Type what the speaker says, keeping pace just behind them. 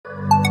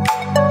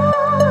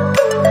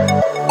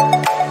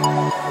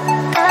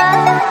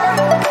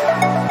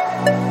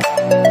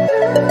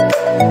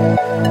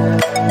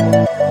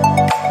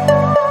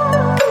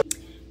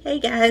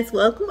guys,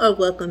 welcome or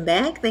welcome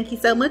back. Thank you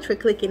so much for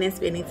clicking and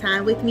spending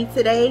time with me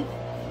today.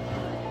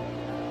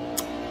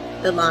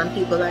 The lawn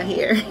people are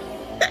here.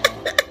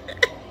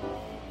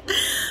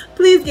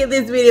 Please give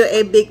this video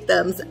a big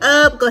thumbs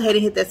up. Go ahead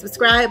and hit that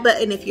subscribe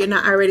button if you're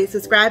not already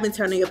subscribed, and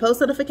turn on your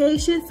post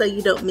notifications so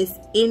you don't miss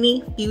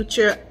any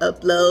future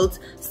uploads.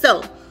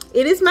 So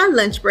it is my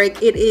lunch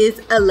break. It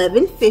is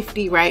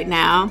 11:50 right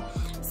now.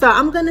 So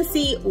I'm gonna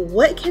see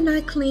what can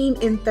I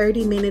clean in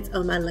 30 minutes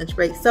on my lunch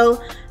break.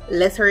 So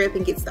let's hurry up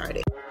and get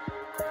started.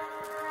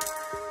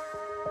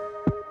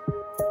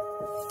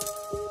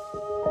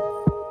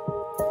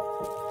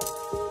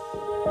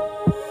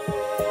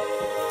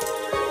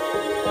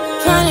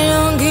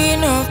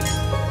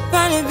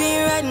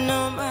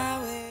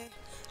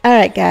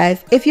 Alright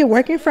guys, if you're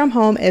working from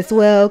home as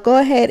well, go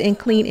ahead and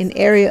clean an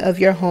area of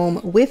your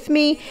home with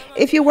me.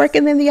 If you're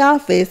working in the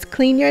office,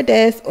 clean your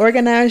desk,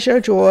 organize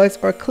your drawers,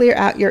 or clear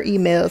out your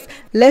emails.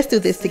 Let's do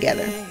this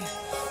together.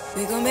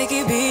 We gon' make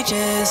it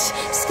beaches,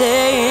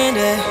 stay in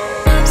there,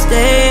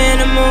 stay in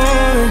the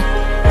moment,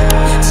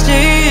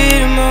 stay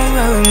in the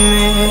moment with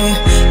me,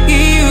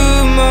 give you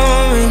a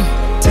moment,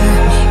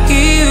 give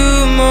you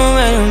a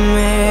moment with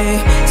me,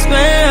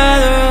 smell all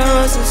the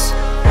roses,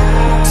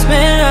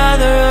 smell all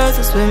the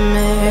roses with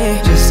me,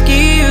 just give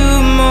you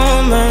a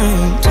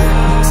moment,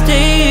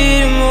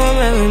 stay in the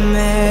moment with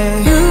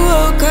me. You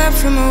woke up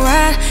from a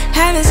while,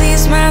 haven't seen you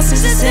smile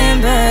since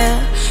December.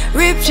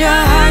 Ripped your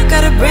heart,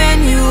 got a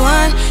brand new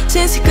one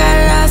since you got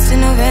lost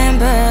in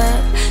November.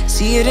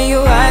 See it in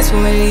your eyes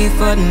when we leave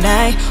for the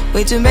night.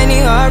 Way too many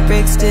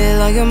heartbreaks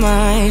still on your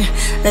mind.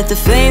 Let the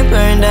flame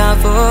burn down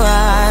for a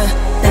while.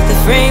 Let the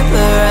flame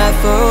blur out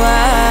for a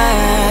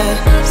while.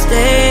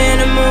 Stay in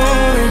the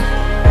moment,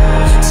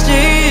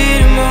 stay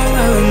in the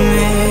moment with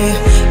me.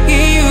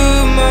 Give you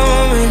a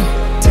moment,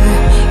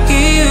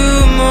 give you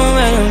a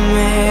moment with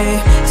me.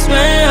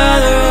 Smell all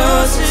the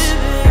roses,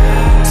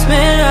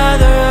 smell all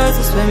the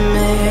roses with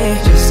me.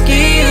 Just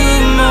give you a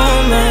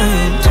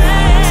moment,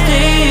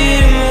 stay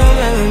in a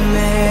moment with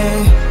me.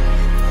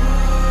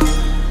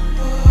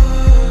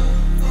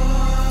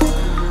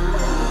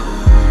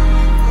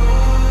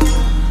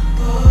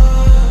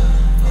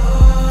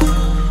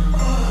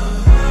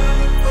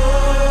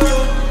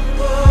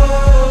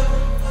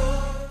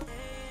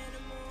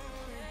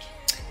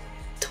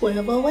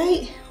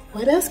 $12:08.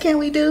 What else can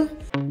we do?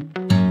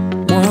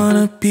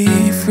 Wanna be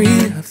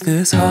free of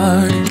this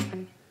heart,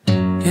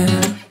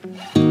 yeah.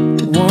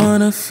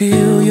 Wanna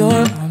feel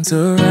your arms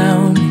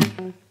around me.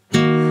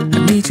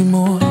 I need you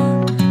more,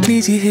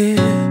 need you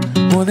here,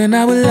 more than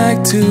I would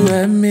like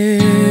to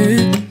admit.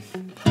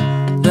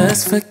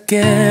 Let's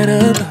forget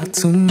about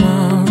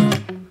tomorrow,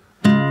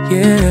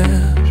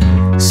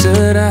 yeah.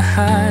 Should I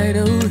hide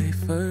away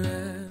forever?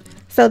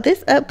 So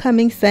this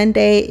upcoming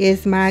Sunday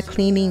is my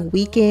cleaning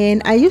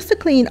weekend. I used to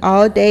clean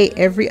all day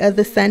every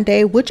other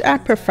Sunday, which I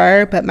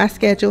prefer, but my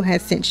schedule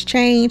has since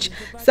changed.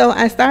 So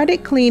I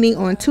started cleaning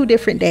on 2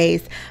 different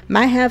days.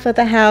 My half of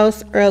the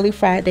house early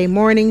Friday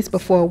mornings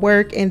before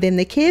work, and then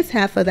the kids'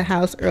 half of the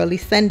house early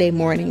Sunday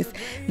mornings.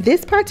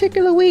 This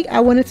particular week, I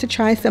wanted to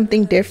try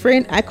something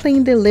different. I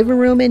cleaned the living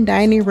room and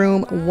dining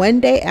room one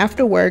day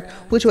after work,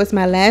 which was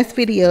my last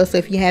video. So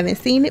if you haven't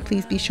seen it,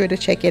 please be sure to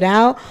check it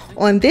out.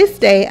 On this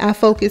day, I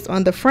focused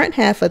on the front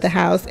half of the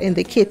house and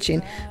the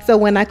kitchen. So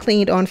when I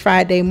cleaned on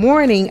Friday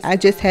morning, I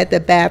just had the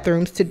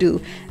bathrooms to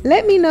do.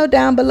 Let me know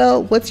down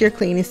below, what's your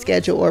cleaning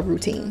schedule or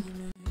routine?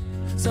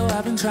 So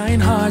I've been trying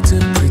hard to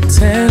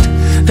pretend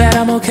that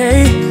I'm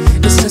okay.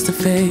 It's just a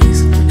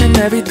phase and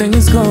everything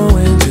is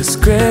going just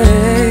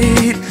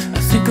great. I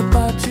think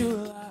about you a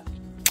lot.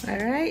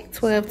 Alright,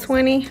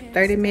 12:20,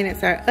 30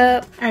 minutes are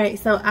up. Alright,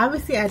 so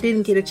obviously I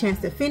didn't get a chance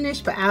to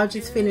finish, but I'll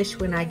just finish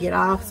when I get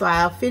off. So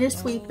I'll finish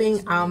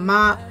sweeping, I'll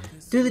mop,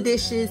 do the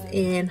dishes,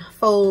 and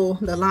fold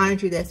the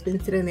laundry that's been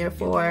sitting there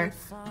for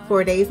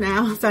 4 days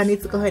now. So I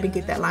need to go ahead and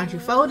get that laundry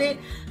folded.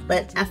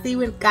 But I'll see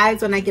you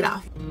guys when I get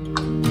off.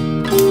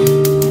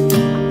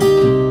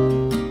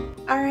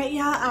 Alright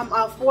y'all, I'm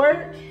off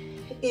work.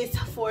 It's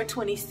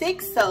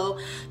 4:26, so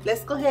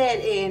let's go ahead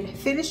and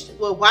finish,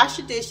 well, wash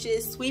the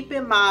dishes, sweep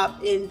and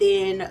mop, and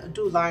then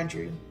do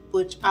laundry.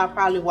 Which I'll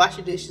probably wash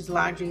the dishes,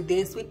 laundry,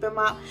 then sweep and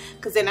mop,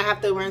 because then I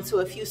have to run to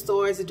a few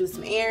stores to do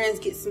some errands,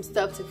 get some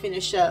stuff to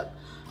finish up.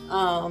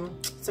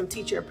 Some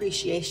teacher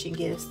appreciation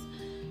gifts,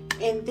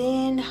 and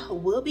then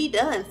we'll be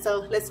done.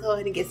 So let's go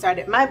ahead and get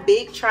started. My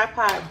big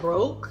tripod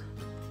broke,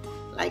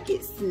 like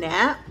it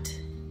snapped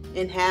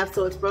in half,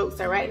 so it's broke.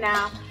 So right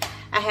now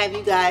I have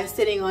you guys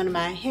sitting on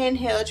my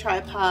handheld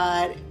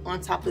tripod on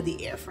top of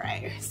the air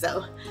fryer.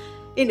 So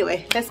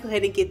anyway, let's go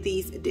ahead and get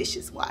these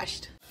dishes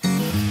washed.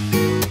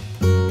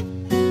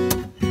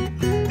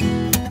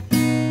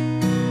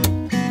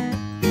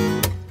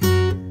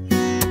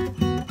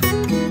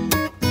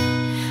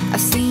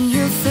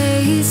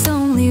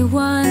 Only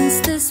once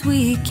this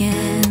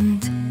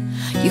weekend.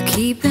 You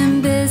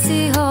keeping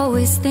busy,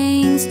 always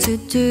things to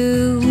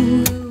do.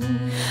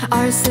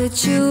 Our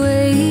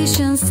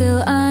situation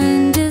still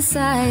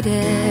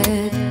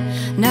undecided.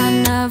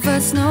 None of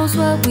us knows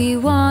what we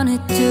wanna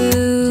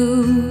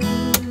do.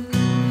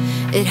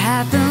 It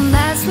happened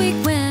last week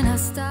when I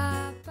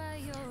stopped by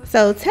your...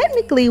 So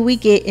technically we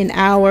get an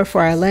hour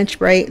for our lunch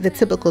break, the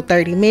typical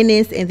 30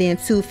 minutes, and then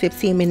 2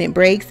 15-minute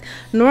breaks.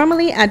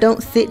 Normally I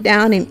don't sit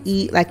down and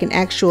eat like an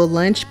actual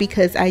lunch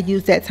because I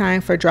use that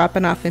time for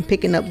dropping off and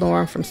picking up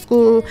Lauren from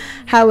school.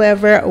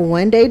 However,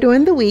 one day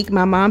during the week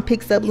my mom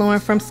picks up Lauren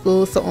from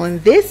school, so on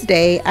this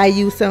day I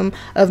use some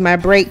of my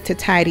break to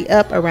tidy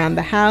up around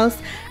the house.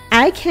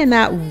 I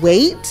cannot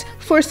wait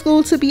for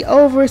school to be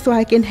over so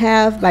I can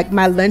have like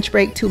my lunch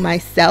break to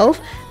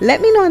myself. Let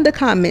me know in the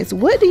comments,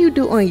 what do you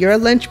do on your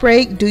lunch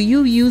break? Do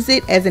you use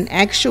it as an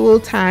actual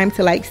time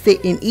to like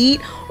sit and eat,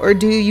 or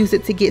do you use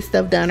it to get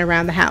stuff done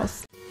around the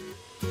house?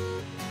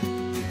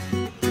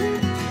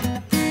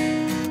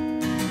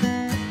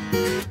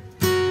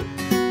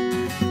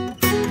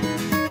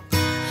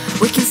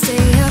 We can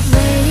stay up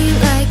late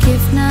like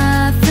if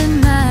nothing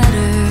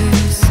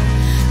matters.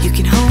 You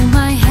can hold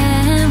my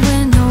hand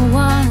when no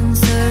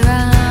one's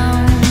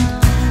around.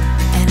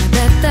 And I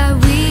bet that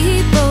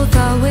we both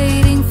are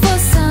waiting for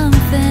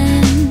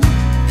something,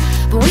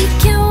 but we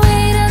can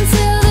wait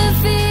until the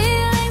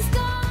feeling's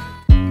gone.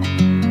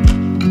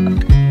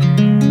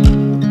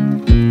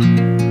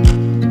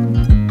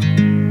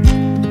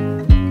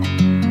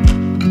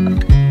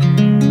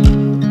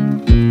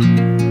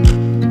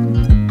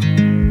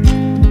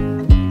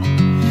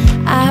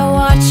 I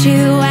watch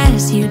you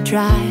as you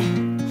drive.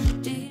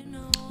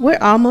 We're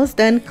almost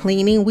done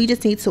cleaning. We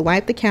just need to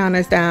wipe the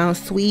counters down,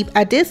 sweep.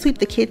 I did sweep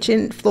the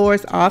kitchen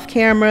floors off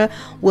camera.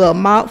 We'll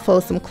mop,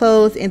 fold some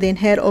clothes, and then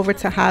head over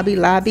to Hobby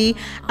Lobby.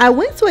 I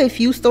went to a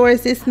few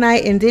stores this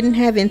night and didn't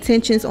have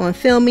intentions on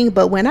filming,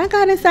 but when I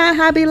got inside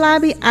Hobby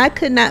Lobby, I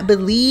could not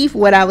believe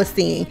what I was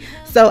seeing.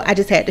 So I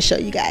just had to show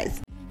you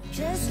guys.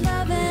 Just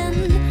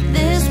loving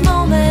this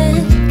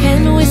moment.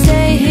 Can we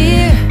stay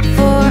here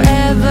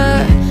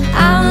forever?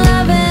 I'm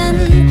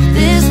loving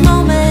this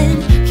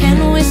moment.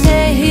 Can we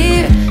stay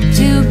here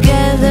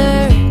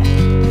together?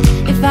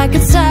 If I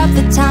could stop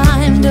the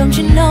time, don't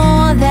you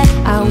know that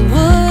I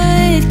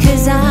would?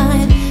 'Cause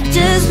I'm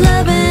just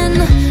loving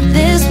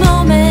this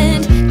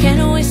moment.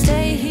 Can we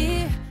stay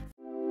here?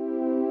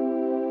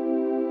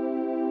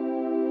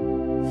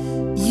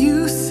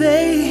 You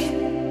say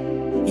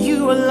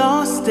you are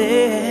lost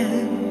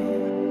and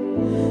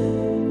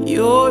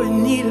you're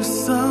in need of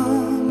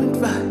some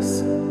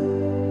advice.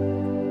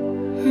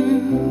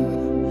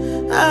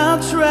 I'll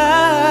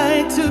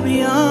try to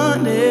be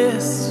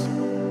honest,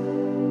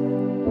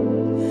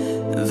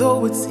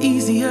 though it's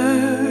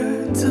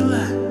easier to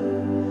lie.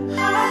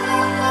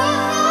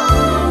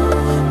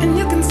 And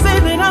you can say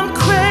that I'm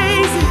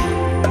crazy,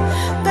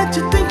 that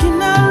you're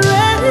thinking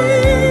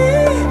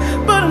already,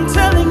 but I'm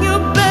telling you,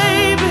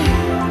 baby,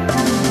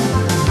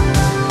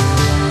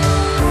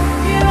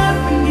 get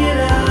up and get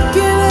out.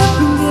 Get up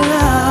and get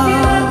out.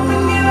 Get up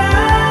and get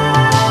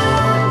out.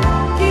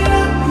 Get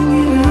up and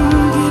get out.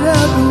 Get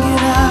up and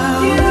get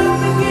out. Get up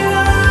and get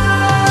out.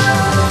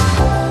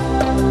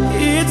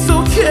 It's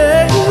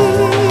okay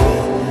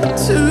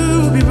to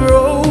be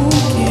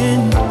broken.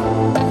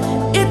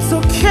 It's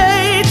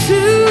okay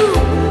to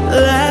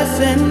laugh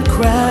and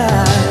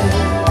cry.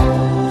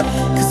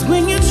 'Cause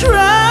when you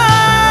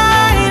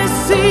try to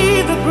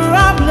see the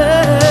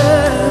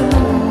problem,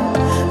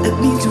 that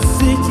means you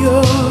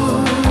figure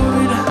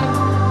it out.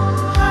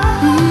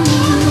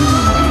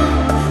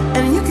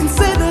 And you can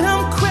say that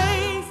I'm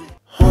crazy.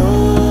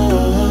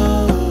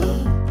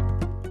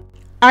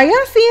 Are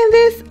y'all seeing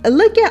this?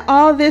 Look at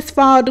all this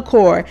fall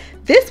decor.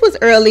 This was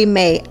early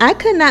May. I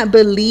could not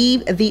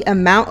believe the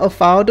amount of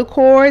fall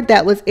decor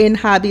that was in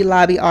Hobby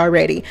Lobby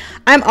already.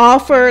 I'm all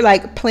for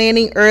like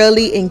planning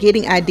early and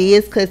getting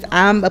ideas because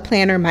I'm a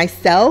planner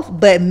myself,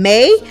 but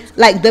May,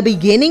 like the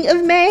beginning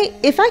of May,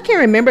 if I can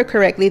remember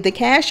correctly, the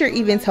cashier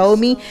even told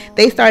me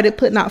they started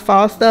putting out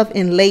fall stuff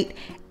in late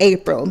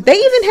April. They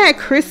even had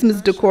Christmas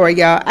decor,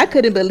 y'all. I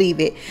couldn't believe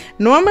it.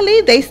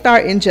 Normally they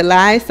start in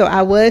July, so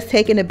I was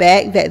taken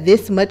aback that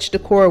this much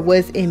decor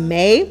was in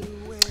May.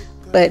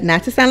 But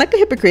not to sound like a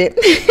hypocrite,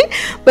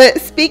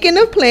 but speaking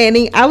of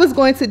planning, I was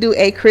going to do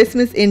a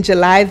Christmas in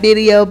July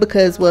video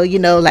because, well, you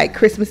know, like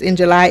Christmas in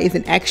July is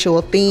an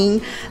actual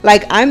thing.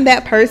 Like I'm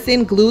that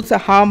person glued to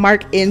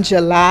Hallmark in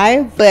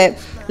July. But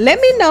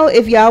let me know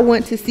if y'all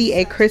want to see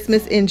a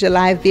Christmas in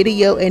July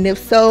video, and if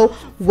so,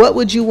 what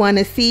would you want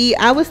to see?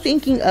 I was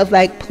thinking of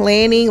like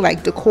planning,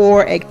 like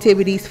decor,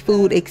 activities,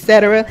 food,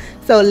 etc.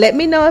 So let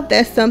me know if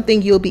that's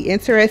something you'll be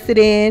interested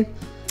in.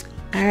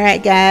 All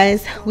right,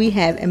 guys, we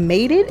have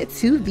made it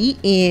to the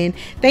end.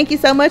 Thank you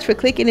so much for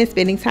clicking and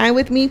spending time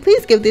with me.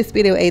 Please give this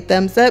video a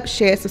thumbs up,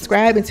 share,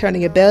 subscribe, and turn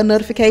on your bell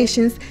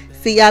notifications.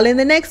 See y'all in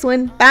the next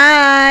one.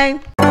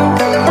 Bye.